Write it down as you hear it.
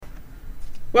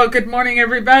Well, good morning,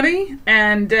 everybody,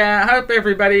 and I hope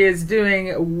everybody is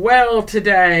doing well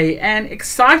today and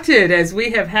excited as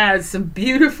we have had some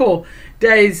beautiful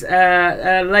days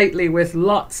lately with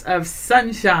lots of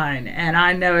sunshine. And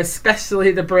I know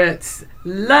especially the Brits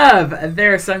love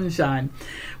their sunshine.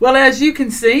 Well, as you can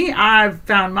see, I've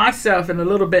found myself in a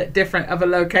little bit different of a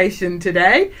location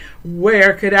today.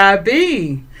 Where could I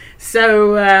be?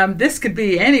 So this could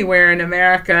be anywhere in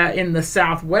America in the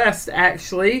Southwest,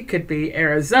 actually. It could be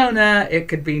Arizona. It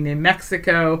could be New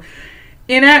Mexico.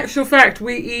 In actual fact,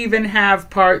 we even have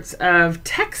parts of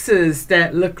Texas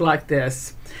that look like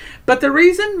this. But the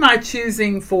reason my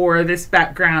choosing for this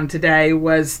background today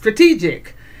was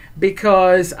strategic,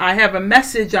 because I have a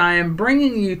message I am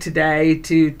bringing you today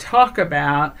to talk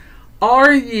about: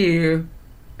 are you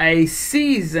a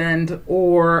seasoned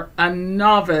or a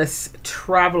novice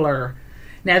traveler?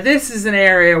 Now, this is an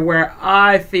area where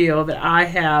I feel that I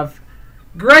have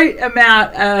great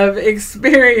amount of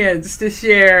experience to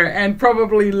share and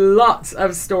probably lots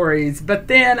of stories, but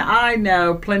then I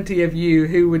know plenty of you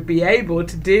who would be able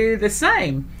to do the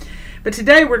same. But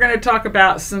today we're going to talk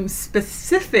about some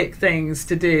specific things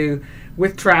to do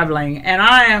with traveling, and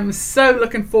I am so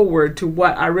looking forward to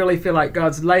what I really feel like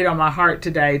God's laid on my heart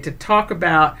today to talk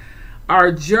about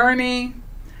our journey,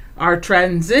 our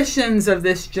transitions of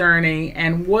this journey,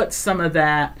 and what some of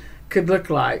that could look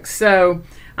like. So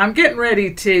I'm getting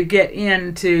ready to get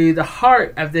into the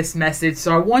heart of this message,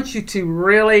 so I want you to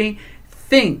really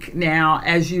think now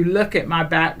as you look at my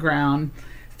background.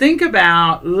 Think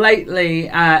about lately,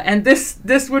 and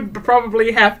this would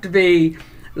probably have to be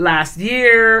last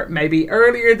year, maybe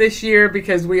earlier this year,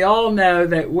 because we all know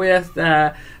that with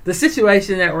the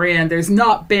situation that we're in, there's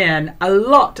not been a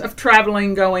lot of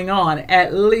traveling going on,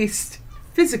 at least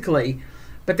physically,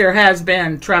 but there has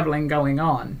been traveling going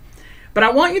on. But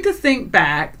I want you to think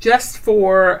back just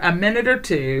for a minute or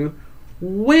two.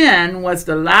 When was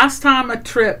the last time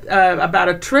about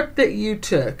a trip that you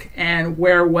took, and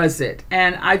where was it?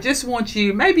 And I just want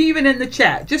you, maybe even in the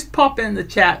chat, just pop in the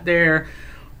chat there.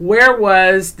 Where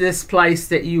was this place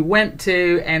that you went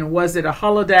to, and was it a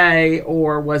holiday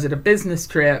or was it a business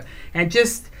trip? And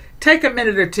just take a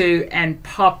minute or two and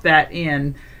pop that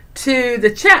in to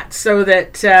the chat so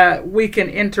that we can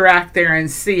interact there and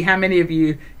see how many of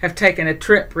you have taken a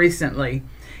trip recently.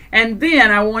 And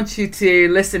then I want you to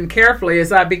listen carefully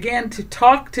as I begin to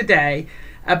talk today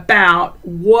about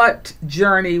what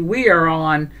journey we are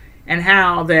on and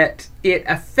how that it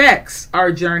affects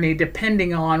our journey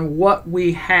depending on what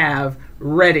we have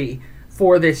ready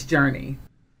for this journey.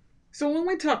 So when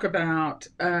we talk about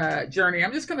journey,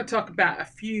 I'm just going to talk about a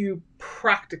few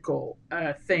practical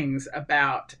things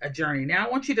about a journey. Now, I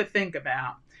want you to think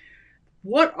about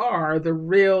what are the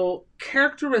real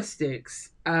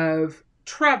characteristics of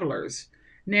travelers.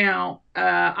 Now,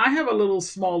 I have a little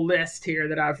small list here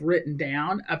that I've written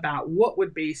down about what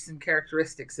would be some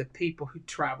characteristics of people who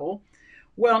travel.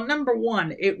 Well, number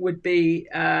one, it would be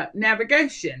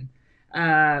navigation,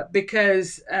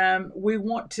 because we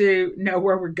want to know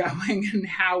where we're going and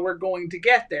how we're going to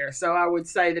get there. So I would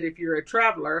say that if you're a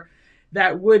traveler,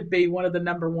 that would be one of the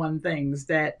number one things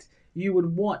that you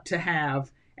would want to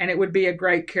have, and it would be a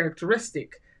great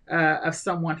characteristic of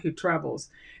someone who travels.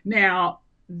 Now,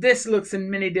 this looks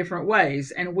in many different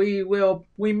ways, and we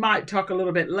might talk a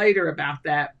little bit later about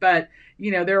that, but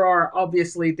there are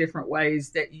obviously different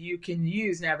ways that you can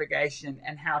use navigation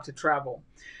and how to travel.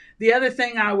 The other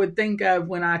thing I would think of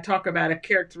when I talk about a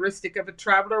characteristic of a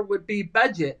traveler would be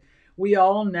budget. We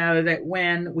all know that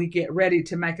when we get ready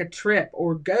to make a trip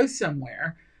or go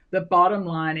somewhere, the bottom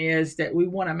line is that we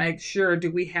want to make sure, do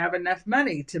we have enough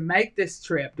money to make this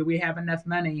trip? Do we have enough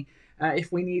money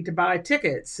if we need to buy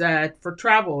tickets for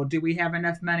travel? Do we have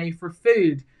enough money for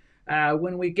food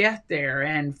when we get there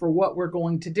and for what we're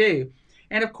going to do?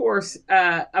 And of course,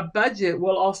 a budget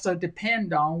will also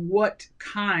depend on what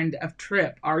kind of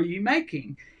trip are you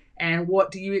making and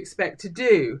what do you expect to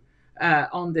do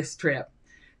on this trip.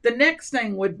 The next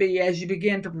thing would be, as you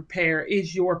begin to prepare,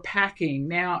 is your packing.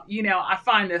 Now, I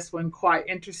find this one quite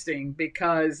interesting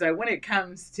because when it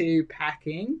comes to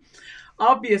packing,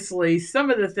 obviously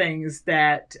some of the things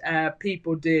that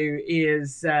people do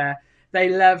is they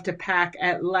love to pack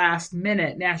at last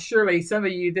minute. Now, surely some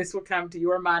of you, this will come to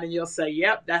your mind and you'll say,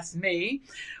 yep, that's me.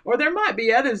 Or there might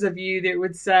be others of you that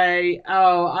would say,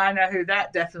 oh, I know who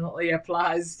that definitely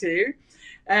applies to.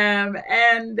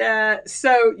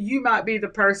 So you might be the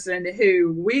person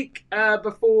who week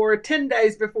before, 10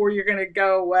 days before you're going to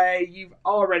go away, you've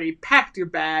already packed your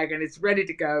bag and it's ready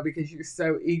to go because you're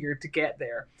so eager to get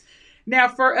there. Now,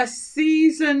 for a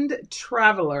seasoned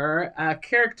traveler, a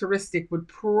characteristic would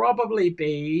probably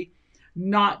be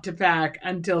not to pack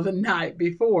until the night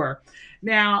before.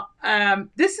 Now,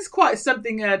 this is quite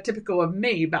something typical of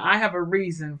me, but I have a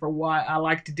reason for why I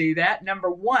like to do that. Number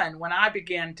one, when I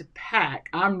begin to pack,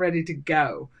 I'm ready to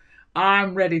go.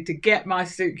 I'm ready to get my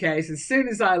suitcase. As soon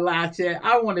as I latch it,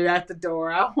 I want it at the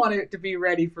door. I want it to be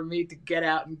ready for me to get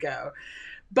out and go.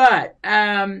 But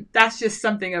that's just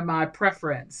something of my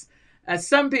preference.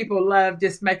 Some people love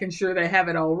just making sure they have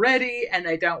it all ready and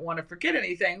they don't want to forget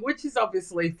anything, which is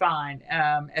obviously fine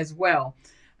as well.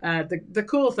 The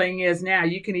cool thing is now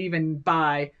you can even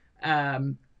buy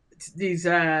these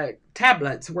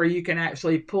tablets where you can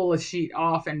actually pull a sheet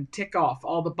off and tick off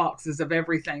all the boxes of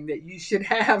everything that you should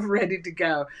have ready to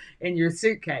go in your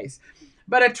suitcase.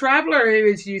 But a traveler who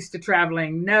is used to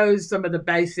traveling knows some of the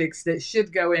basics that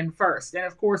should go in first. And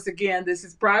of course, again, this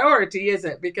is priority, isn't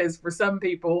it? Because for some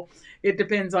people, it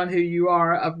depends on who you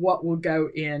are of what will go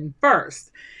in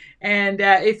first. And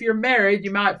if you're married,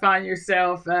 you might find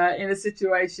yourself in a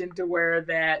situation to where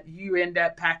that you end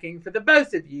up packing for the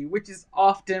both of you, which is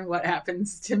often what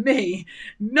happens to me.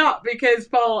 Not because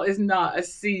Paul is not a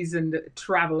seasoned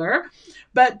traveler,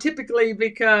 but typically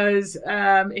because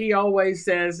he always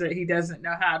says that he doesn't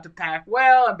know how to pack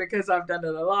well. And because I've done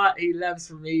it a lot, he loves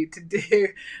for me to do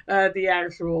the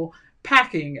actual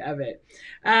packing of it.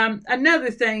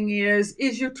 Another thing is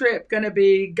your trip going to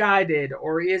be guided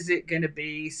or is it going to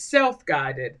be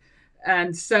self-guided?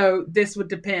 And so this would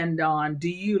depend on, do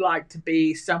you like to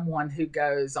be someone who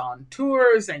goes on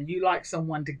tours and you like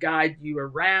someone to guide you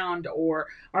around, or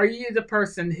are you the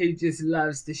person who just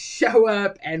loves to show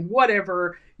up and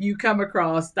whatever you come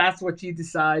across, that's what you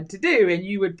decide to do, and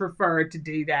you would prefer to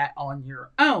do that on your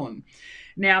own?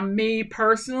 Now, me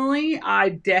personally, I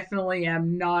definitely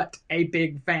am not a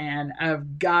big fan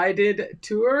of guided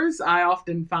tours. I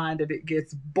often find that it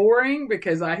gets boring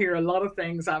because I hear a lot of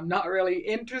things I'm not really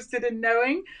interested in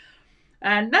knowing.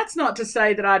 And that's not to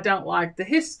say that I don't like the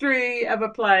history of a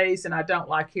place and I don't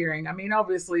like hearing. I mean,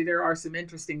 obviously, there are some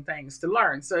interesting things to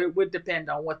learn, so it would depend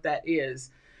on what that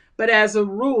is. But as a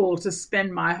rule, to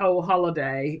spend my whole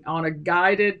holiday on a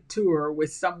guided tour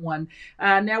with someone.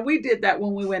 Now, we did that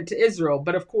when we went to Israel,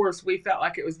 but of course, we felt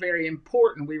like it was very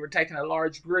important. We were taking a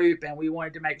large group and we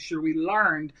wanted to make sure we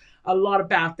learned a lot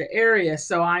about the area.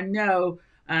 So I know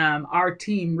our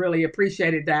team really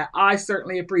appreciated that. I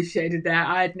certainly appreciated that.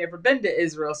 I had never been to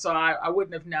Israel, so I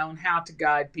wouldn't have known how to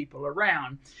guide people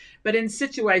around. But in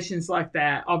situations like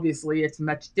that, obviously, it's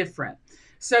much different.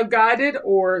 So guided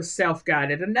or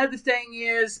self-guided. Another thing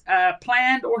is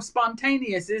planned or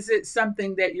spontaneous. Is it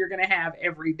something that you're going to have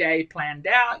every day planned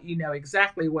out? You know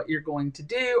exactly what you're going to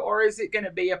do. Or is it going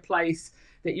to be a place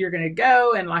that you're going to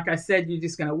go? And like I said, you're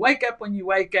just going to wake up when you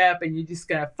wake up and you're just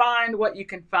going to find what you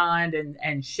can find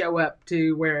and show up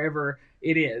to wherever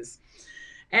it is.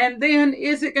 And then,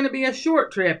 is it going to be a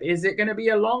short trip? Is it going to be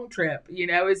a long trip? You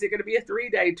know, is it going to be a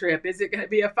 3-day trip? Is it going to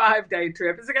be a 5-day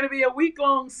trip? Is it going to be a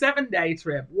week-long 7-day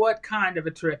trip? What kind of a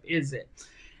trip is it?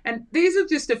 And these are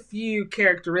just a few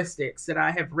characteristics that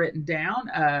I have written down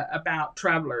about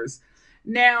travelers.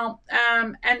 Now,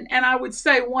 and I would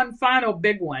say one final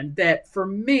big one that for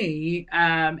me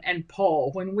and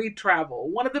Paul, when we travel,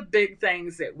 one of the big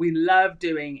things that we love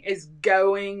doing is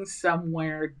going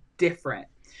somewhere different.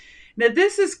 Now,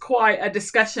 this is quite a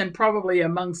discussion probably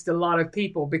amongst a lot of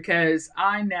people because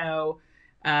I know,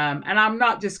 and I'm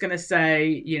not just going to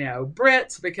say, you know,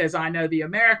 Brits, because I know the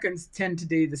Americans tend to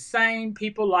do the same.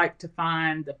 People like to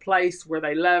find the place where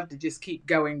they love to just keep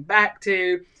going back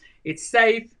to. It's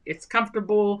safe, it's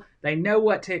comfortable, they know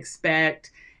what to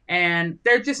expect, and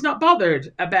they're just not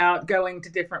bothered about going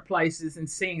to different places and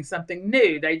seeing something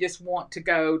new. They just want to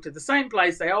go to the same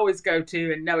place they always go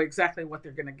to and know exactly what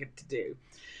they're going to get to do.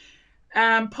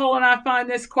 Paul and I find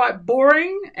this quite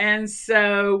boring, and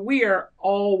so we are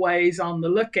always on the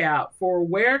lookout for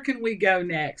where can we go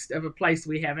next of a place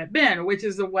we haven't been, which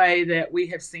is a way that we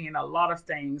have seen a lot of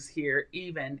things here,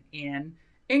 even in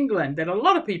England, that a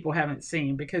lot of people haven't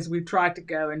seen because we've tried to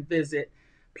go and visit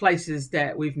places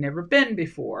that we've never been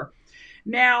before.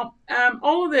 Now,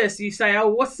 all of this, you say, oh,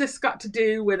 what's this got to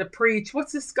do with a preach?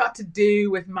 What's this got to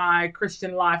do with my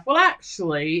Christian life? Well,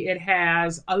 actually, it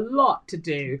has a lot to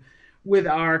do with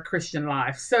our Christian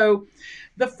life. So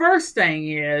the first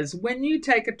thing is when you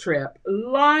take a trip,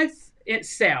 life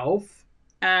itself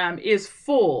is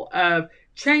full of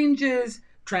changes,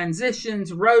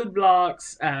 transitions,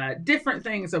 roadblocks, different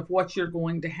things of what you're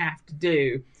going to have to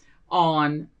do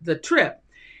on the trip.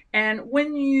 And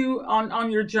when you,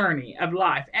 on your journey of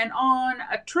life and on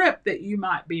a trip that you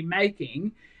might be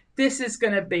making, this is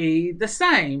going to be the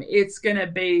same. It's going to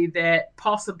be that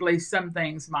possibly some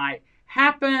things might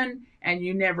happen, and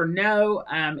you never know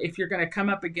if you're going to come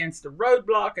up against a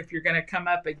roadblock, if you're going to come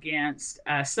up against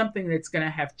something that's going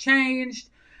to have changed.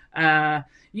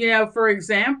 For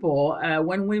example,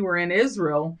 when we were in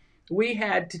Israel, we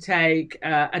had to take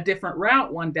a different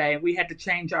route one day. We had to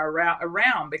change our route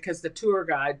around because the tour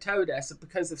guide told us that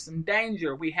because of some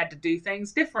danger, we had to do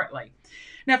things differently.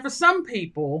 Now, for some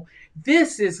people,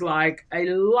 this is like a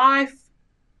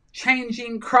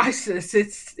life-changing crisis.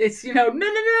 It's no,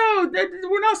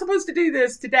 we're not supposed to do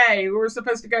this today. We're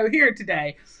supposed to go here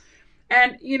today.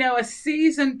 And, a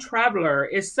seasoned traveler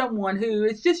is someone who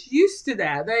is just used to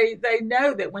that. They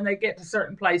know that when they get to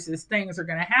certain places, things are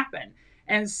going to happen.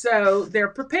 And so they're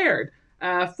prepared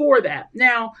for that.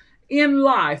 Now, in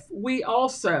life, we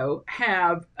also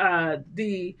have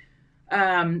the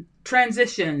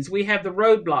transitions. We have the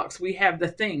roadblocks. We have the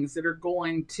things that are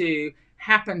going to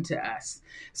happen to us.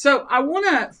 So I want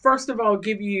to, first of all,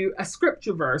 give you a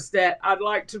scripture verse that I'd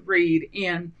like to read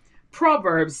in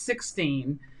Proverbs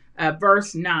 16,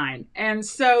 verse 9. And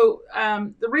so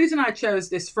the reason I chose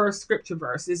this first scripture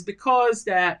verse is because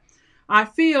that I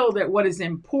feel that what is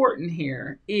important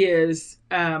here is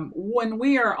when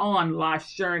we are on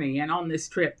life's journey and on this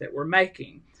trip that we're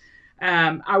making,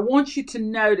 I want you to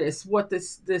notice what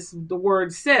the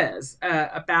word says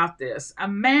about this.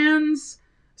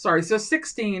 So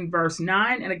 16 verse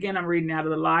 9, and again I'm reading out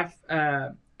of the Life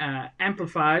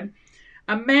Amplified.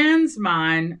 A man's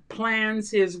mind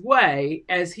plans his way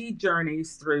as he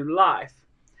journeys through life.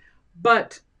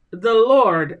 But the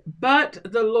Lord,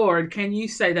 can you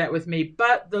say that with me?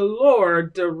 But the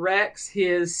Lord directs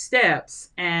his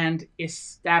steps and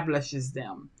establishes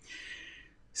them.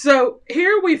 So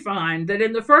here we find that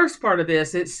in the first part of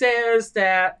this, it says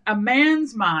that a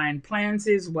man's mind plans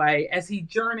his way as he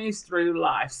journeys through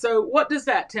life. So what does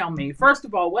that tell me? First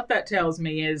of all, what that tells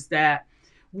me is that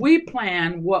we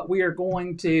plan what we are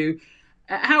going to,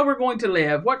 how we're going to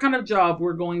live, what kind of job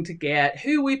we're going to get,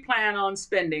 who we plan on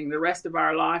spending the rest of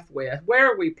our life with,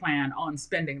 where we plan on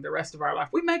spending the rest of our life.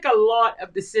 We make a lot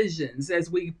of decisions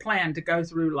as we plan to go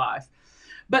through life.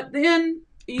 But then,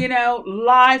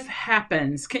 life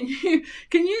happens. Can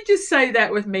you just say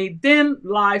that with me? Then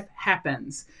life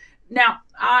happens. Now,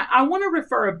 I want to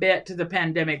refer a bit to the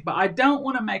pandemic, but I don't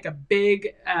want to make a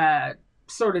big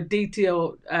sort of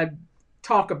detailed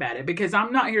talk about it because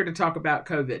I'm not here to talk about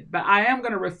COVID, but I am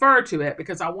going to refer to it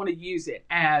because I want to use it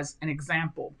as an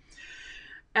example.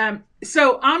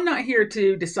 So I'm not here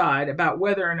to decide about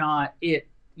whether or not it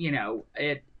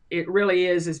really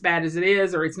is as bad as it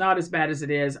is or it's not as bad as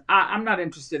it is. I'm not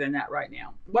interested in that right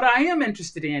now. What I am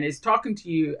interested in is talking to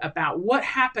you about what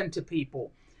happened to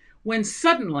people when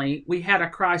suddenly we had a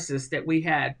crisis that we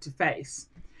had to face.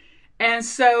 And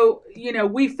so,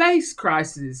 we face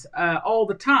crises all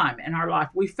the time in our life.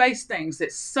 We face things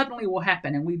that suddenly will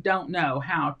happen and we don't know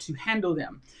how to handle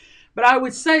them. But I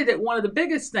would say that one of the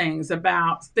biggest things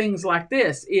about things like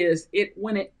this is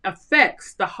when it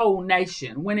affects the whole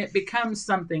nation, when it becomes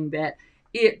something that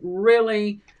it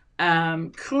really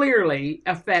clearly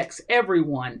affects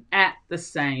everyone at the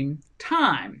same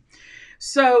time.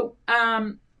 So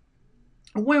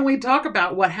when we talk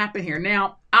about what happened here,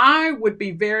 now, I would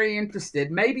be very interested,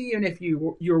 maybe even if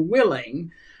you're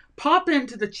willing, pop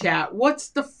into the chat. What's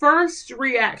the first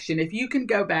reaction? If you can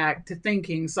go back to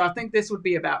thinking, so I think this would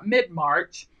be about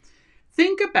mid-March,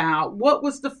 think about what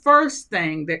was the first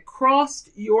thing that crossed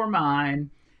your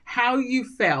mind, how you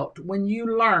felt when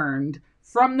you learned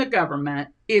from the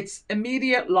government, it's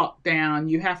immediate lockdown,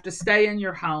 you have to stay in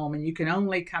your home, and you can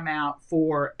only come out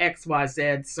for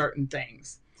XYZ certain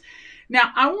things.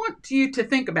 Now, I want you to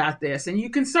think about this, and you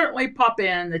can certainly pop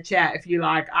in the chat if you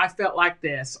like, I felt like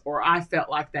this, or I felt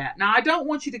like that. Now, I don't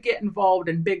want you to get involved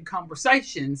in big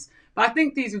conversations, but I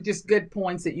think these are just good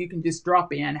points that you can just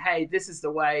drop in. Hey, this is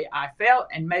the way I felt,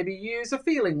 and maybe use a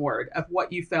feeling word of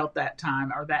what you felt that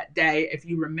time or that day if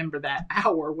you remember that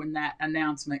hour when that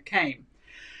announcement came.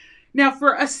 Now,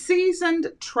 for a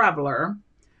seasoned traveler,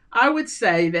 I would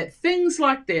say that things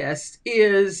like this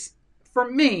is, for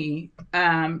me,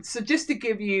 so just to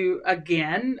give you,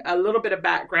 again, a little bit of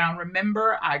background,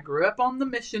 remember, I grew up on the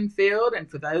mission field,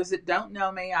 and for those that don't know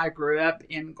me, I grew up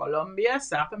in Colombia,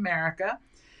 South America,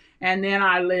 and then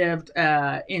I lived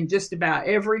in just about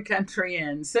every country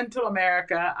in Central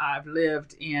America. I've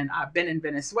been in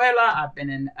Venezuela, I've been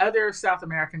in other South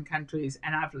American countries,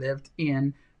 and I've lived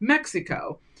in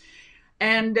Mexico.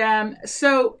 And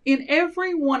so in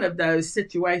every one of those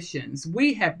situations,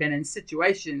 we have been in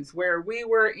situations where we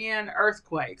were in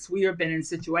earthquakes. We have been in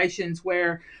situations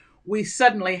where we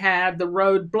suddenly had the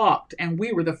road blocked and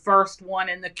we were the first one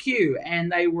in the queue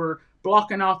and they were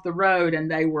blocking off the road and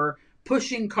they were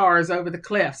pushing cars over the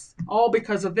cliffs, all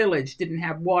because a village didn't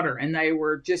have water and they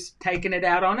were just taking it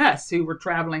out on us who were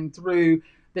traveling through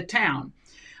the town.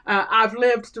 I've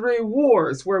lived through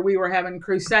wars where we were having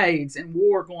crusades and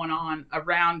war going on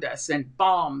around us, and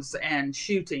bombs and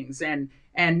shootings, and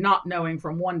not knowing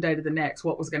from one day to the next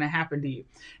what was going to happen to you.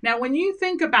 Now, when you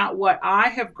think about what I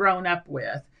have grown up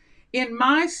with, in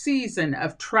my season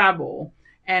of travel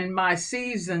and my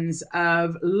seasons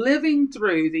of living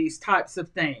through these types of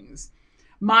things,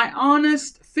 my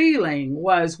honest feeling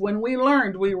was when we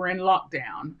learned we were in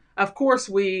lockdown, of course,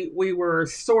 we were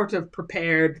sort of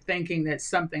prepared, thinking that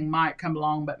something might come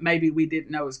along, but maybe we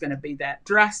didn't know it was going to be that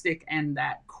drastic and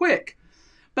that quick.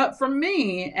 But for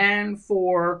me and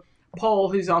for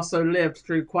Paul, who's also lived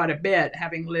through quite a bit,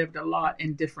 having lived a lot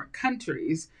in different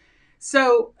countries.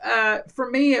 So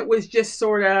for me, it was just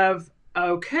sort of,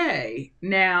 okay,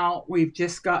 now we've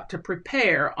just got to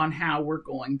prepare on how we're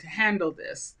going to handle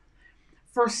this.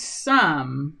 For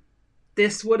some,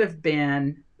 this would have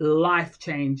been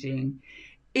life-changing.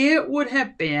 It would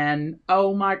have been,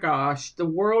 oh my gosh, the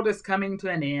world is coming to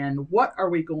an end. What are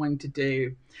we going to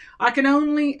do? I can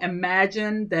only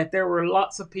imagine that there were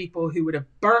lots of people who would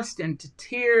have burst into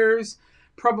tears,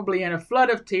 probably in a flood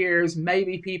of tears,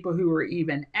 maybe people who were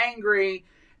even angry,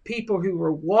 people who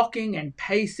were walking and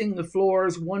pacing the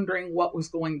floors, wondering what was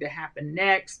going to happen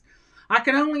next. I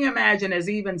can only imagine, as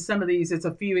even some of these, as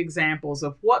a few examples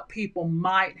of what people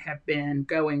might have been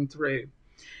going through.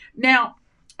 Now,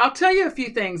 I'll tell you a few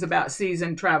things about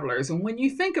seasoned travelers. And when you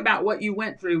think about what you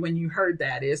went through when you heard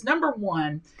that is, number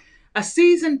one, a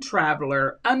seasoned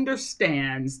traveler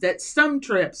understands that some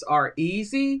trips are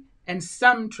easy and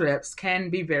some trips can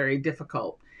be very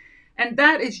difficult. And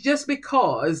that is just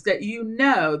because that you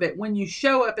know that when you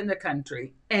show up in the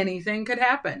country, anything could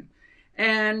happen.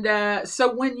 And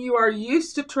so when you are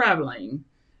used to traveling,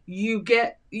 you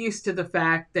get used to the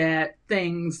fact that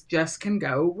things just can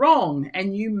go wrong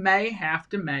and you may have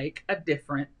to make a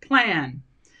different plan.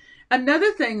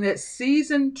 Another thing that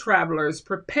seasoned travelers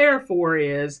prepare for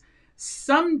is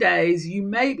some days you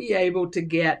may be able to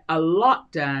get a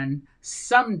lot done.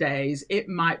 Some days it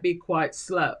might be quite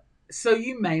slow. So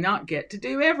you may not get to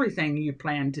do everything you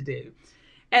plan to do.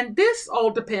 And this all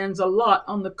depends a lot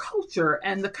on the culture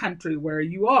and the country where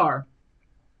you are.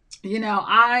 You know,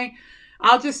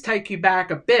 I'll just take you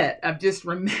back a bit of just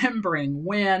remembering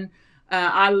when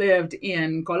I lived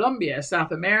in Colombia,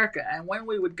 South America, and when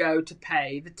we would go to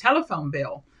pay the telephone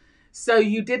bill. So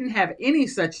you didn't have any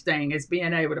such thing as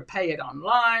being able to pay it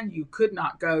online. You could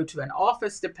not go to an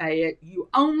office to pay it. You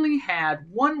only had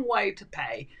one way to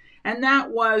pay, and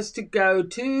that was to go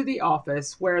to the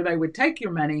office where they would take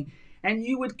your money and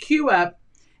you would queue up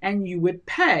and you would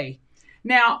pay.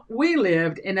 Now, we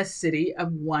lived in a city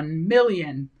of 1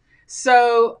 million.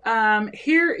 So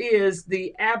here is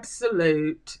the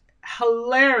absolute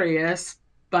hilarious,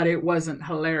 but it wasn't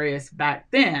hilarious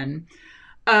back then,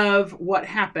 of what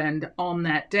happened on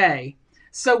that day.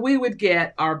 So we would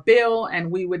get our bill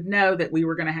and we would know that we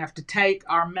were going to have to take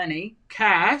our money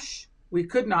cash. We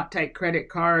could not take credit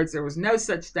cards. There was no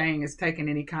such thing as taking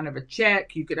any kind of a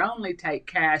check. You could only take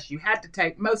cash. You had to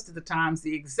take most of the times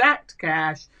the exact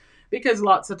cash because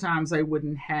lots of times they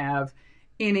wouldn't have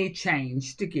any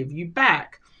change to give you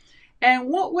back. And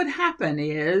what would happen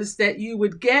is that you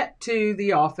would get to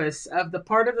the office of the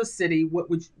part of the city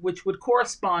which would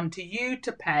correspond to you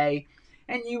to pay,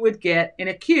 and you would get in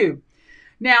a queue.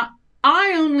 Now,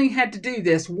 I only had to do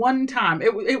this one time.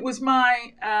 It was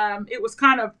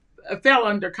kind of fell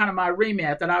under kind of my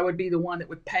remit that I would be the one that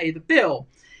would pay the bill.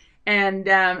 And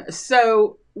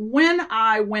so when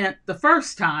I went the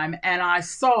first time and I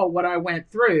saw what I went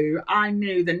through, I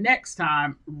knew the next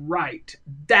time, right,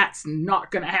 that's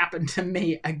not going to happen to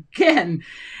me again.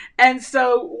 And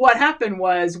so what happened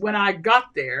was when I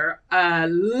got there,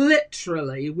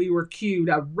 literally we were queued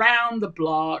around the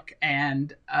block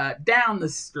and down the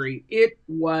street. It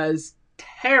was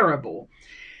terrible.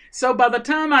 So by the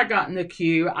time I got in the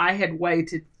queue, I had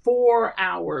waited 4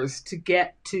 hours to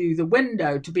get to the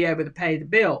window to be able to pay the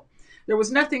bill. There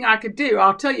was nothing I could do.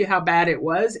 I'll tell you how bad it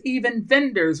was. Even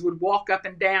vendors would walk up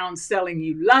and down selling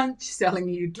you lunch, selling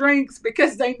you drinks,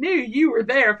 because they knew you were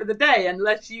there for the day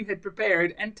unless you had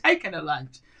prepared and taken a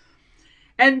lunch.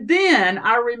 And then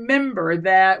I remember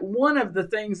that one of the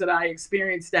things that I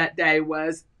experienced that day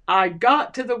was I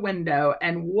got to the window,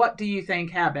 and what do you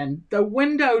think happened? The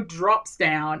window drops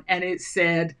down and it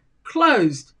said,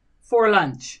 closed for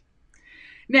lunch.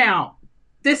 Now,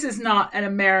 this is not an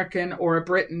American or a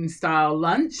Britain style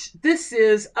lunch. This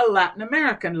is a Latin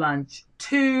American lunch,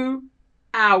 2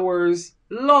 hours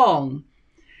long.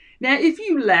 Now, if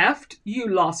you left, you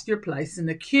lost your place in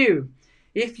the queue.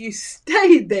 If you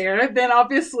stayed there, then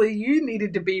obviously you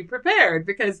needed to be prepared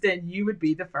because then you would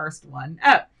be the first one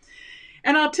up.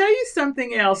 And I'll tell you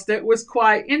something else that was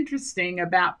quite interesting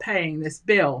about paying this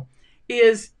bill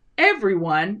is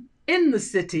everyone in the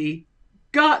city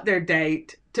got their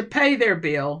date to pay their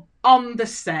bill on the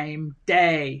same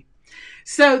day.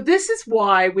 So this is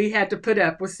why we had to put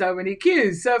up with so many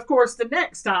queues. So of course, the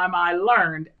next time I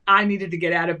learned I needed to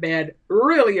get out of bed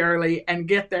really early and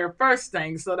get there first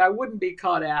thing so that I wouldn't be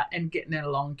caught out and getting in a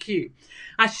long queue.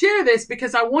 I share this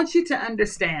because I want you to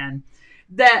understand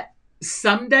that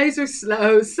some days are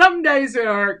slow, some days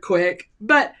are quick,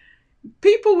 but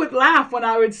people would laugh when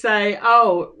I would say,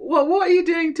 oh, well, what are you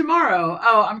doing tomorrow?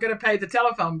 Oh, I'm going to pay the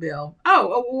telephone bill.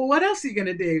 Oh, well, what else are you going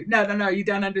to do? No, you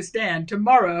don't understand.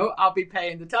 Tomorrow I'll be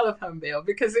paying the telephone bill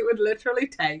because it would literally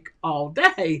take all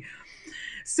day.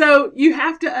 So you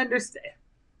have to understand,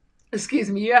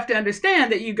 you have to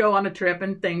understand that you go on a trip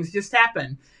and things just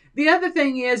happen. The other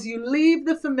thing is you leave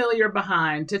the familiar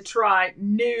behind to try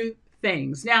new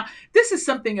things. Now, this is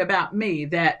something about me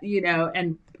that,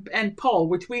 and Paul,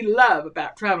 which we love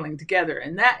about traveling together.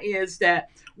 And that is that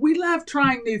we love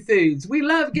trying new foods. We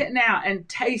love getting out and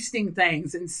tasting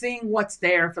things and seeing what's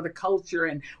there for the culture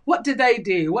and what do they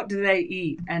do? What do they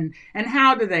eat? And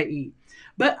how do they eat?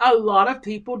 But a lot of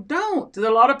people don't.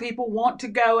 A lot of people want to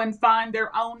go and find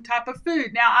their own type of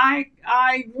food. Now,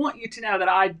 I want you to know that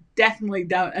I definitely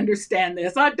don't understand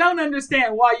this. I don't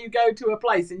understand why you go to a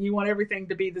place and you want everything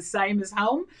to be the same as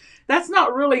home. That's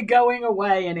not really going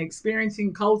away and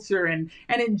experiencing culture and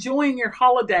enjoying your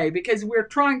holiday, because we're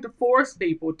trying to force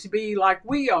people to be like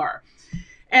we are.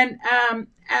 And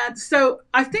so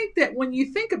I think that when you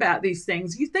think about these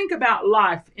things, you think about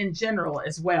life in general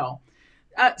as well.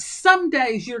 Some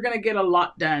days you're going to get a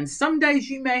lot done. Some days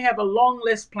you may have a long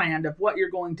list planned of what you're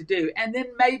going to do, and then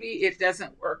maybe it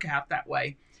doesn't work out that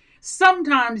way.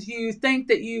 Sometimes you think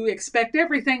that you expect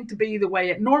everything to be the way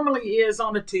it normally is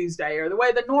on a Tuesday, or the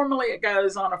way that normally it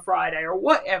goes on a Friday, or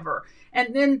whatever,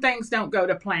 and then things don't go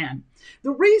to plan.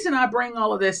 The reason I bring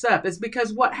all of this up is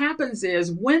because what happens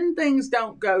is when things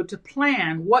don't go to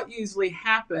plan, what usually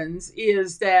happens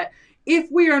is that if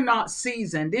we are not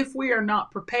seasoned, if we are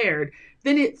not prepared,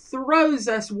 then it throws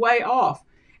us way off.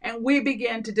 And we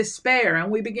begin to despair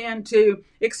and we begin to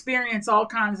experience all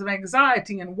kinds of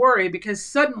anxiety and worry because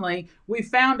suddenly we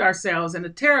found ourselves in a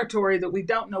territory that we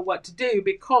don't know what to do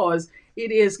because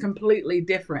it is completely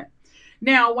different.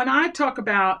 Now, when I talk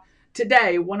about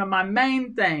today, one of my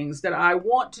main things that I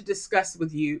want to discuss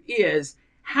with you is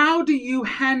how do you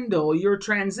handle your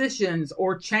transitions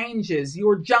or changes,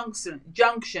 your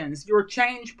junctions, your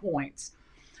change points?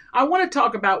 I want to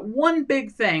talk about one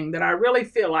big thing that I really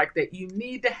feel like that you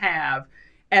need to have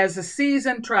as a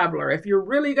seasoned traveler if you're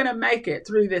really going to make it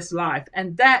through this life,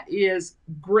 and that is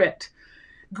grit.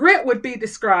 Grit would be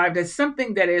described as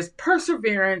something that is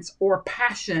perseverance or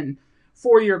passion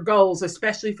for your goals,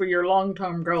 especially for your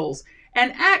long-term goals.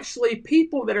 And actually,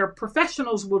 people that are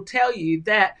professionals will tell you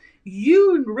that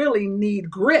you really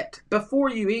need grit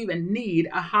before you even need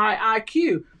a high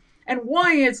IQ. And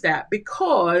why is that?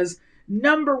 Because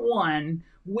number one,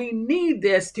 we need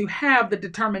this to have the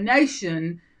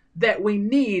determination that we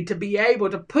need to be able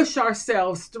to push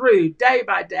ourselves through day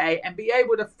by day and be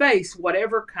able to face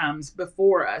whatever comes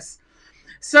before us.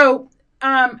 So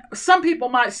some people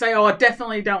might say, oh, I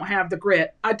definitely don't have the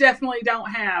grit. I definitely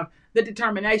don't have the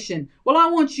determination. Well, I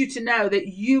want you to know that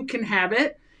you can have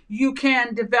it. You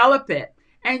can develop it.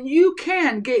 And you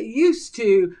can get used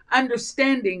to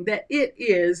understanding that it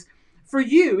is for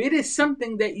you. It is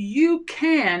something that you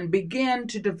can begin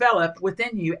to develop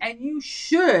within you, and you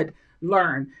should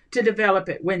learn to develop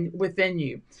it within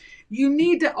you. You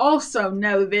need to also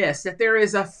know this, that there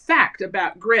is a fact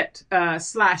about grit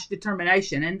 /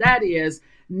 determination, and that is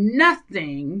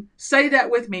nothing, say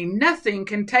that with me, nothing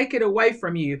can take it away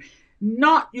from you.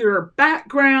 Not your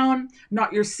background,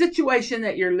 not your situation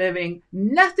that you're living.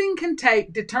 Nothing can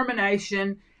take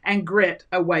determination and grit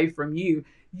away from you.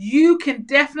 You can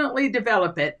definitely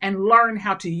develop it and learn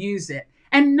how to use it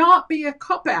and not be a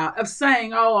cop-out of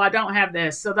saying, oh, I don't have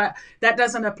this, so that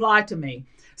doesn't apply to me.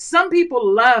 Some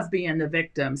people love being the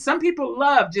victim. Some people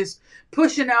love just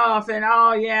pushing off and,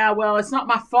 oh, yeah, well, it's not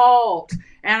my fault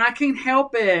and I can't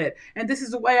help it. And this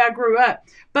is the way I grew up.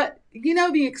 But,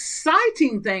 the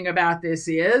exciting thing about this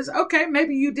is, okay,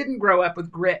 maybe you didn't grow up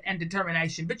with grit and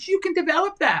determination, but you can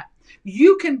develop that.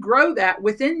 You can grow that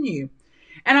within you.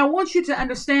 And I want you to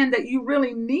understand that you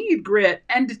really need grit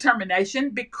and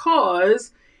determination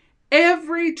because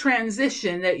every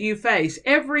transition that you face,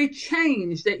 every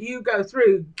change that you go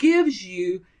through gives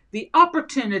you the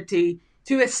opportunity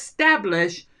to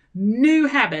establish new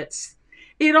habits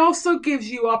It also gives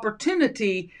you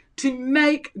opportunity to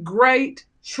make great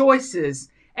choices.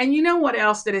 And you know what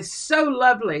else that is so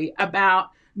lovely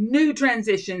about new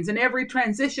transitions and every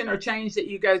transition or change that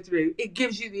you go through? It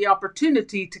gives you the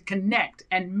opportunity to connect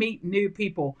and meet new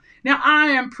people. Now, I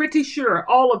am pretty sure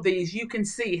all of these you can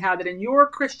see how that in your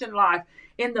Christian life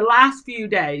in the last few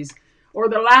days or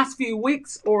the last few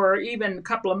weeks or even a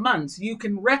couple of months, you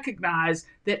can recognize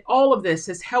that all of this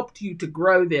has helped you to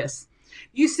grow this.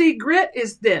 You see, grit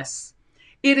is this.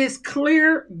 It is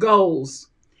clear goals.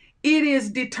 It is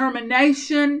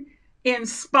determination in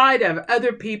spite of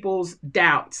other people's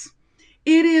doubts.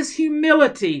 It is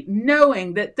humility,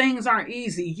 knowing that things aren't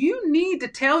easy. You need to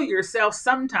tell yourself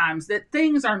sometimes that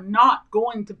things are not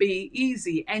going to be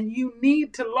easy, and you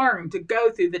need to learn to go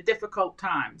through the difficult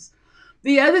times.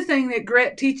 The other thing that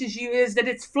grit teaches you is that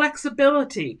it's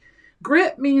flexibility.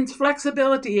 Grit means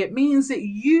flexibility. It means that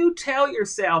you tell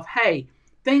yourself, hey,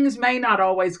 things may not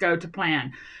always go to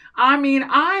plan. I mean,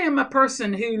 I am a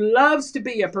person who loves to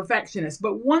be a perfectionist,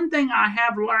 but one thing I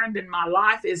have learned in my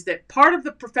life is that part of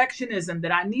the perfectionism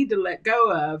that I need to let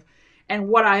go of, and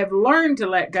what I have learned to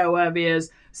let go of,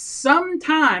 is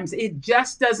sometimes it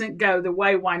just doesn't go the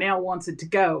way Wynell wants it to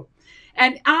go.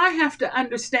 And I have to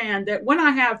understand that when I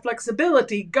have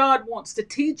flexibility, God wants to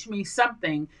teach me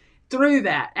something through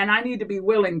that, and I need to be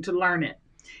willing to learn it.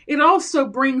 It also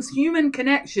brings human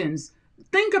connections.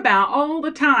 Think about all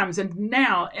the times and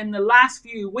now in the last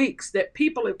few weeks that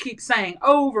people have keep saying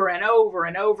over and over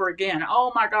and over again,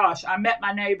 oh my gosh, I met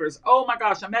my neighbors. Oh my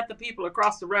gosh, I met the people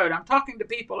across the road. I'm talking to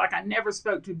people like I never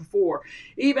spoke to before,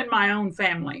 even my own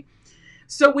family.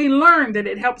 So we learned that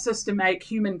it helps us to make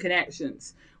human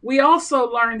connections. We also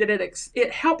learned that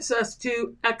it helps us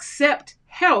to accept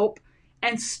help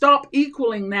and stop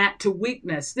equaling that to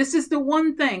weakness. This is the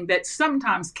one thing that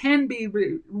sometimes can be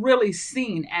really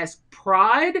seen as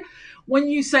pride. When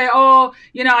you say, oh,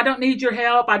 I don't need your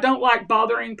help. I don't like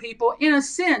bothering people. In a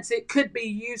sense, it could be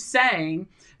you saying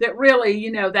that really,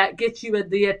 that gets you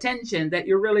the attention that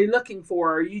you're really looking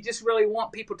for. Or you just really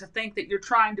want people to think that you're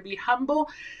trying to be humble.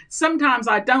 Sometimes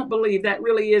I don't believe that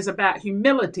really is about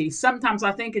humility. Sometimes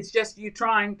I think it's just you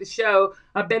trying to show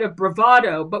a bit of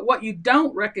bravado. But what you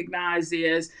don't recognize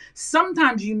is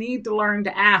sometimes you need to learn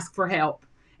to ask for help.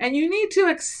 And you need to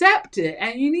accept it,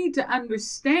 and you need to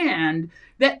understand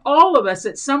that all of us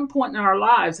at some point in our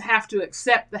lives have to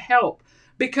accept the help,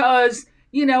 because,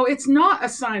 it's not a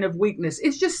sign of weakness.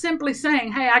 It's just simply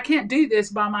saying, hey, I can't do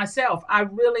this by myself. I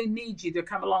really need you to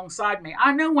come alongside me.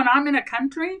 I know when I'm in a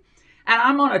country and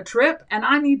I'm on a trip and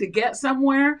I need to get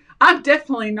somewhere, I'm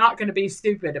definitely not going to be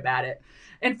stupid about it.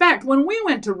 In fact, when we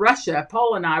went to Russia,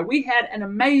 Paul and I, we had an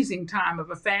amazing time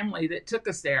of a family that took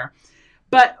us there.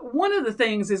 But one of the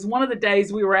things is one of the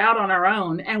days we were out on our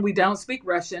own and we don't speak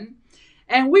Russian,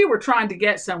 and we were trying to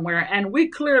get somewhere, and we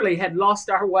clearly had lost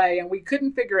our way and we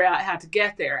couldn't figure out how to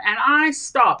get there. And I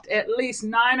stopped at least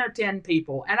 9 or 10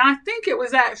 people. And I think it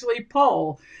was actually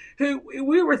Paul who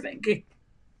we were thinking,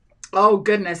 oh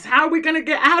goodness, how are we going to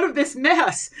get out of this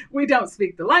mess? We don't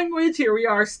speak the language. Here we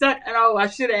are stuck. And oh, I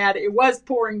should add, it was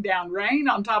pouring down rain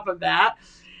on top of that.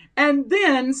 And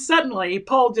then suddenly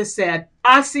Paul just said,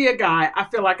 I see a guy. I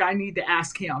feel like I need to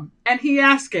ask him. And he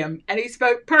asked him, and he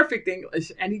spoke perfect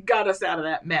English, and he got us out of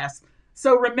that mess.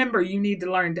 So remember, you need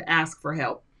to learn to ask for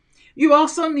help. You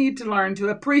also need to learn to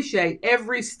appreciate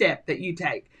every step that you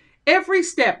take. Every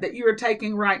step that you are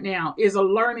taking right now is a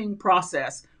learning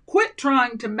process. Quit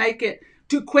trying to make it,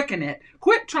 to quicken it.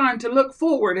 Quit trying to look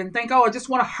forward and think, oh, I just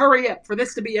want to hurry up for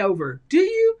this to be over. Do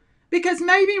you? Because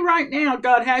maybe right now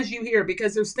God has you here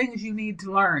because there's things you need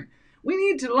to learn. We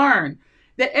need to learn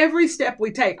that every step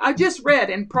we take, I just read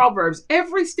in Proverbs,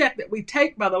 every step that we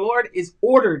take by the Lord is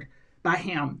ordered by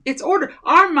Him. It's ordered.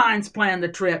 Our minds plan the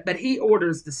trip, but He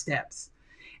orders the steps.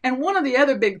 And one of the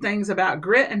other big things about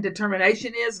grit and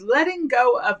determination is letting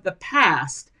go of the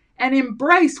past and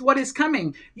embrace what is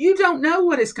coming. You don't know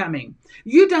what is coming.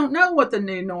 You don't know what the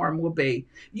new norm will be.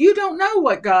 You don't know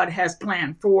what God has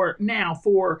planned for now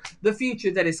for the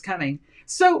future that is coming.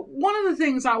 So one of the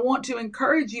things I want to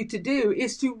encourage you to do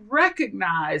is to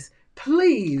recognize,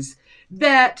 please,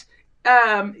 that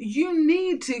you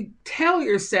need to tell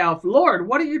yourself, Lord,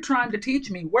 what are you trying to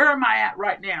teach me? Where am I at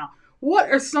right now?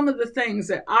 What are some of the things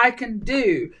that I can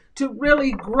do to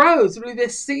really grow through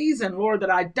this season, Lord, that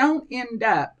I don't end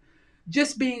up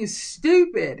just being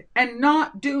stupid and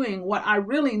not doing what I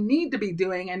really need to be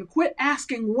doing, and quit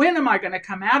asking, when am I going to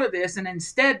come out of this? And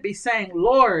instead be saying,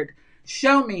 Lord,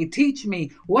 show me, teach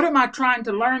me. What am I trying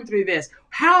to learn through this?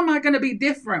 How am I going to be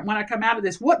different when I come out of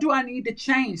this? What do I need to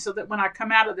change so that when I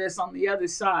come out of this on the other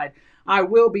side, I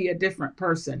will be a different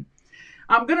person?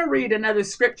 I'm going to read another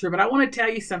scripture, but I want to tell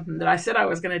you something that I said I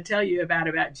was going to tell you about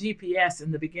GPS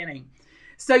in the beginning.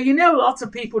 So, lots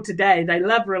of people today, they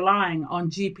love relying on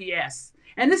GPS.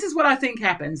 And this is what I think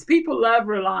happens. People love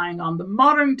relying on the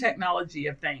modern technology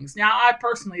of things. Now, I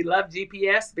personally love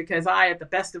GPS because I, at the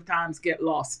best of times, get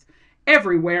lost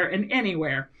everywhere and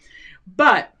anywhere.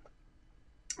 But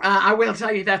I will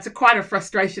tell you that's quite a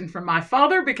frustration from my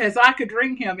father, because I could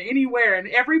ring him anywhere and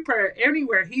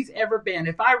anywhere he's ever been.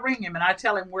 If I ring him and I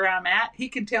tell him where I'm at, he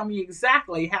can tell me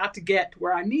exactly how to get to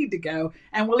where I need to go,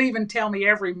 and will even tell me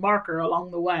every marker along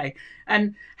the way.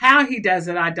 And how he does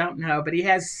it, I don't know, but he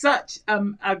has such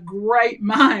a great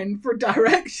mind for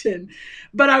direction.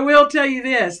 But I will tell you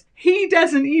this, he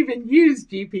doesn't even use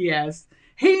GPS.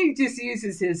 He just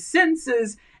uses his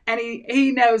senses, and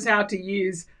he knows how to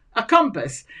use a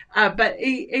compass, but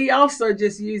he also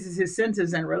just uses his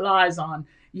senses and relies on,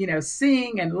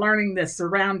 seeing and learning the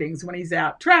surroundings when he's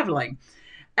out traveling.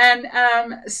 And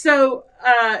so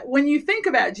when you think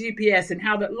about GPS and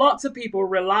how that lots of people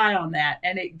rely on that,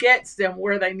 and it gets them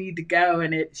where they need to go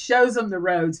and it shows them the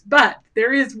roads. But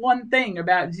there is one thing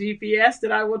about GPS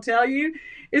that I will tell you,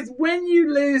 is when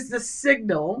you lose the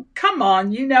signal, come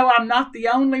on, I'm not the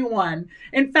only one.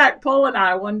 In fact, Paul and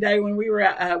I, one day when we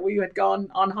had gone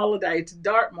on holiday to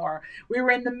Dartmoor, we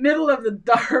were in the middle of the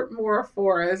Dartmoor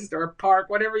forest or park,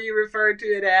 whatever you refer to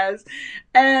it as,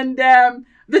 and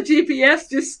the GPS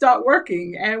just stopped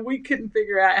working and we couldn't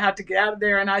figure out how to get out of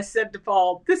there. And I said to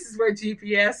Paul, this is where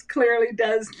GPS clearly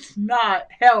does not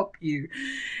help you.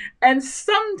 And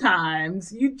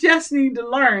sometimes you just need to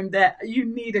learn that you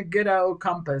need a good old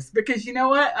compass, because you know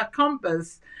what? A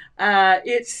compass,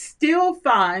 it still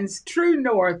finds true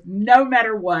north no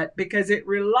matter what, because it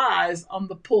relies on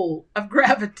the pull of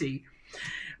gravity.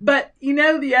 But,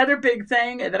 the other big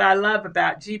thing that I love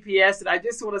about GPS, and I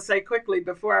just want to say quickly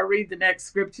before I read the next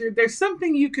scripture, there's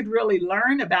something you could really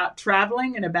learn about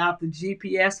traveling and about the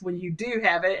GPS when you do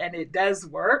have it and it does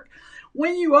work.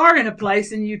 When you are in a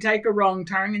place and you take a wrong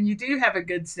turn and you do have a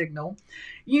good signal,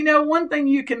 one thing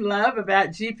you can love about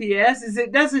GPS is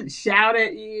it doesn't shout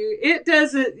at you. It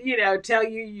doesn't, tell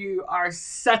you you are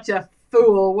such a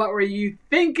fool. What were you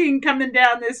thinking coming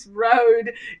down this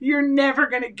road? You're never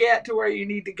going to get to where you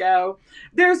need to go.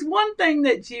 There's one thing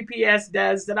that GPS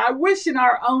does that I wish in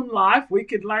our own life we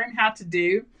could learn how to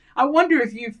do. I wonder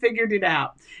if you've figured it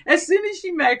out. As soon as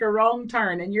you make a wrong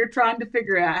turn and you're trying to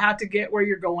figure out how to get where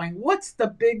you're going, what's the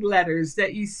big letters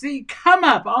that you see come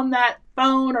up on that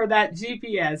phone or that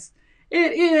GPS?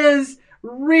 It is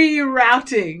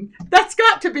rerouting. That's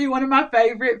got to be one of my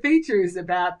favorite features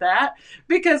about that,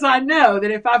 because I know that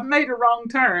if I've made a wrong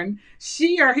turn,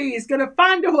 she or he is going to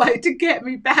find a way to get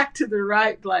me back to the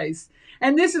right place.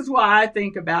 And this is why I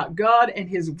think about God and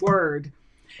his word.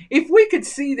 If we could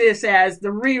see this as the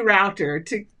rerouter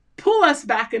to pull us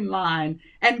back in line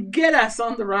and get us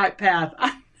on the right path,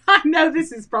 I know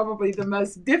this is probably the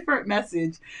most different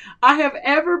message I have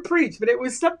ever preached, but it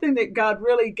was something that God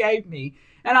really gave me.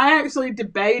 And I actually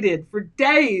debated for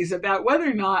days about whether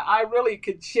or not I really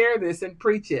could share this and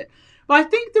preach it. But I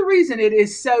think the reason it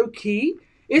is so key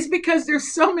is because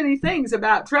there's so many things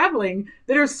about traveling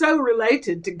that are so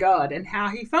related to God and how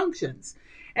he functions.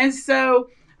 And so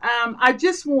I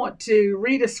just want to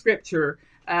read a scripture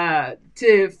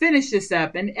to finish this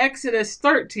up in Exodus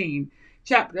 13,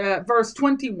 verse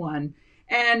 21.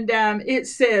 And it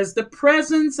says, the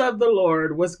presence of the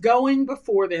Lord was going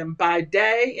before them by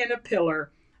day in a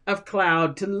pillar of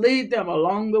cloud to lead them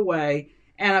along the way,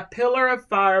 and a pillar of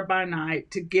fire by night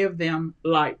to give them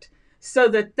light, so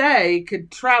that they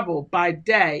could travel by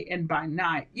day and by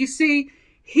night. You see,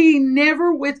 he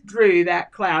never withdrew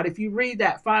that cloud. If you read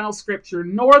that final scripture,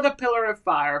 nor the pillar of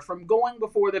fire from going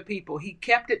before the people. He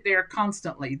kept it there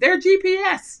constantly. Their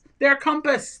GPS, their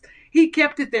compass, he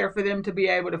kept it there for them to be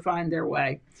able to find their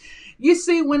way. You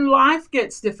see, when life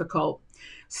gets difficult,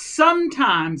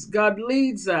 sometimes God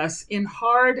leads us in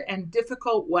hard and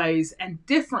difficult ways and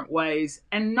different ways,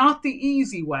 and not the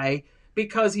easy way,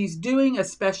 because he's doing a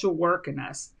special work in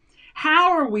us.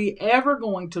 How are we ever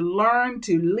going to learn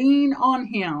to lean on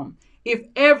him if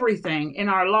everything in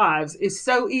our lives is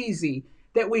so easy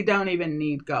that we don't even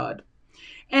need God?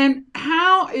 And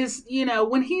how is,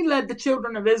 when he led the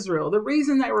children of Israel, the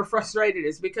reason they were frustrated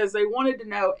is because they wanted to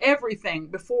know everything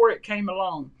before it came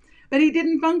along. But he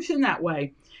didn't function that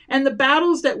way. And the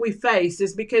battles that we face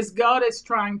is because God is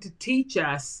trying to teach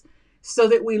us so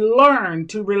that we learn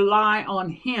to rely on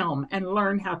him and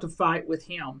learn how to fight with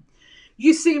him.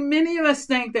 You see, many of us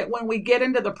think that when we get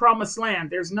into the promised land,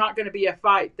 there's not going to be a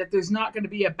fight, that there's not going to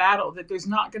be a battle, that there's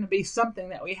not going to be something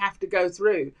that we have to go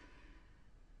through.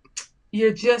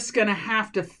 you're just going to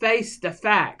have to face the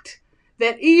fact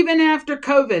that even after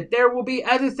COVID, there will be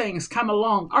other things come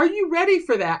along. Are you ready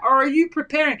for that? Or are you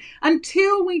preparing?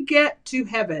 Until we get to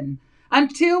heaven,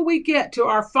 until we get to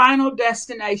our final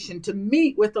destination to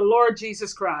meet with the Lord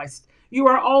Jesus Christ, you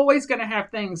are always going to have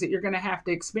things that you're going to have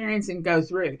to experience and go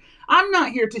through. I'm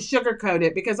not here to sugarcoat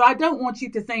it, because I don't want you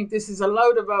to think this is a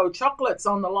load of chocolates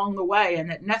along the way and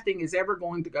that nothing is ever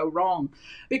going to go wrong.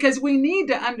 Because we need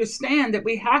to understand that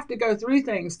we have to go through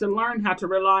things to learn how to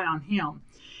rely on Him.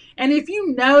 And if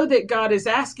you know that God has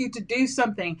asked you to do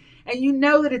something, and you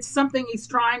know that it's something He's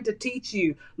trying to teach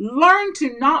you, learn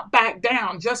to not back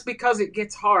down just because it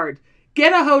gets hard.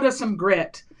 Get a hold of some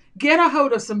grit. Get a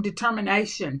hold of some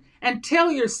determination, and tell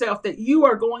yourself that you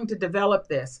are going to develop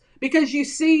this. Because you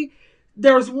see,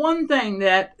 there's one thing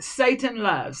that Satan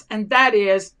loves, and that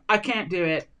is, I can't do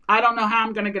it. I don't know how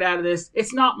I'm going to get out of this.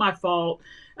 It's not my fault.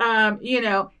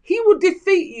 He will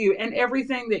defeat you in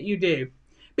everything that you do.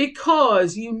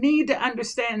 Because you need to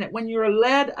understand that when you're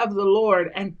led of the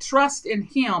Lord and trust in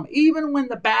Him, even when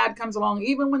the bad comes along,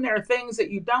 even when there are things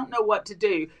that you don't know what to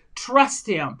do, trust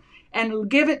Him and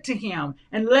give it to Him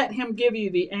and let Him give you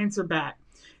the answer back.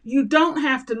 You don't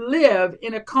have to live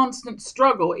in a constant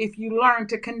struggle if you learn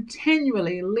to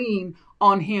continually lean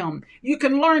on Him. You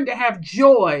can learn to have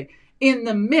joy in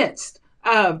the midst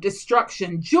of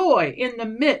destruction, joy in the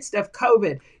midst of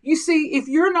COVID. You see, if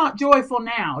you're not joyful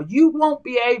now, you won't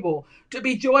be able to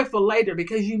be joyful later,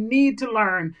 because you need to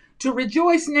learn to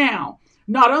rejoice now.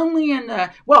 Not only in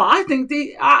I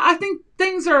think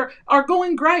things are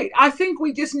going great. I think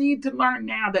we just need to learn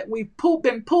now that we've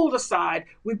been pulled aside.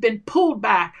 We've been pulled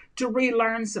back to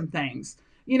relearn some things.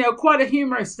 Quite a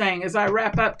humorous thing as I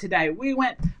wrap up today.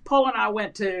 Paul and I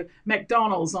went to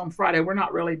McDonald's on Friday. We're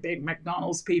not really big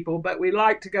McDonald's people, but we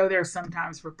like to go there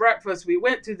sometimes for breakfast. We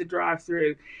went through the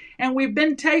drive-thru, and we've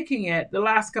been taking it the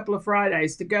last couple of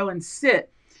Fridays to go and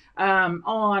sit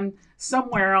on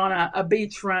somewhere on a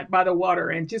beachfront by the water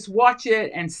and just watch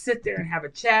it and sit there and have a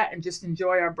chat and just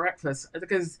enjoy our breakfast,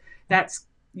 because that's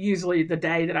usually the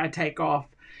day that I take off.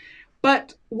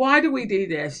 But why do we do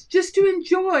this? Just to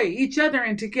enjoy each other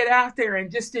and to get out there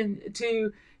and just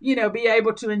to be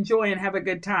able to enjoy and have a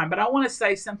good time. But I want to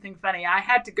say something funny. I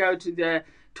had to go to the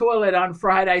toilet on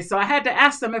Friday, so I had to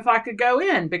ask them if I could go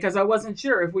in, because I wasn't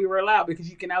sure if we were allowed, because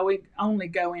you can only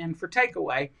go in for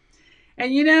takeaway.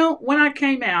 And when I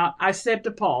came out, I said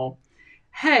to Paul,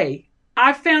 hey,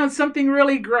 I found something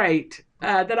really great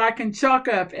that I can chalk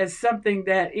up as something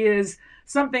that is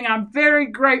something I'm very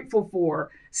grateful for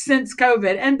since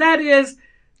COVID. And that is,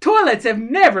 toilets have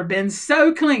never been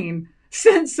so clean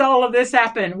since all of this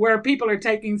happened, where people are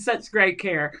taking such great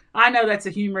care. I know that's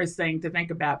a humorous thing to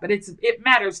think about, but it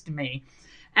matters to me.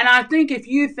 And I think if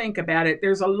you think about it,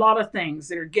 there's a lot of things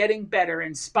that are getting better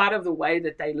in spite of the way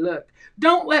that they look.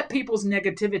 Don't let people's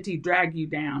negativity drag you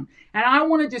down. And I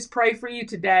want to just pray for you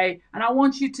today. And I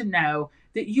want you to know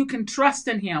that you can trust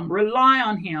in Him, rely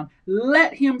on Him,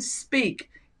 let Him speak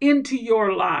into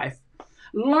your life.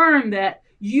 Learn that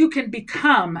you can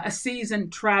become a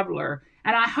seasoned traveler.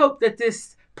 And I hope that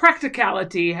this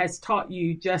practicality has taught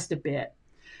you just a bit.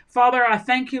 Father, I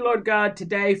thank you, Lord God,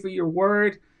 today for your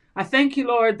word. I thank you,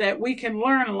 Lord, that we can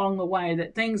learn along the way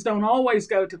that things don't always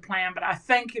go to plan, but I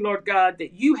thank you, Lord God,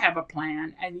 that you have a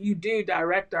plan and you do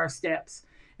direct our steps.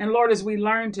 And Lord, as we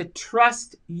learn to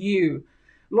trust you,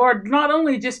 Lord, not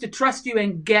only just to trust you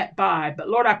and get by, but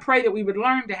Lord, I pray that we would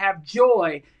learn to have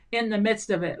joy in the midst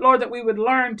of it. Lord, that we would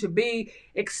learn to be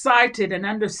excited and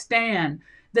understand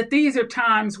that these are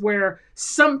times where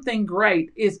something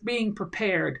great is being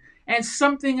prepared and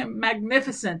something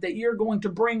magnificent that you're going to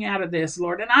bring out of this,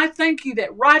 Lord. And I thank you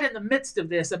that right in the midst of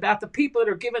this, about the people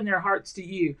that are giving their hearts to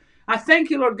you, I thank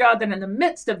you, Lord God, that in the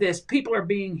midst of this, people are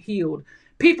being healed.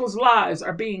 People's lives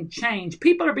are being changed.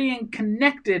 People are being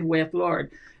connected with,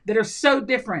 Lord, that are so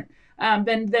different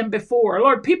than before.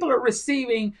 Lord, people are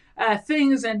receiving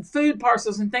things and food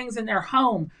parcels and things in their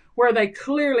home where they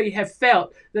clearly have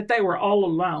felt that they were all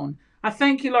alone. I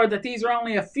thank you, Lord, that these are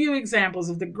only a few examples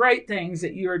of the great things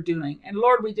that you are doing. And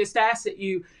Lord, we just ask that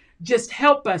you just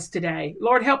help us today.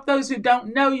 Lord, help those who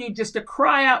don't know you just to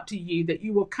cry out to you that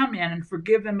you will come in and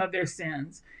forgive them of their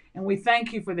sins. And we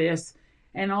thank you for this.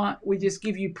 And we just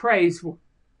give you praise.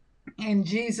 In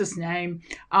Jesus' name,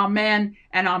 amen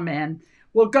and amen.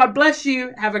 Well, God bless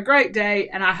you. Have a great day.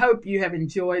 And I hope you have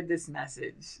enjoyed this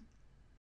message.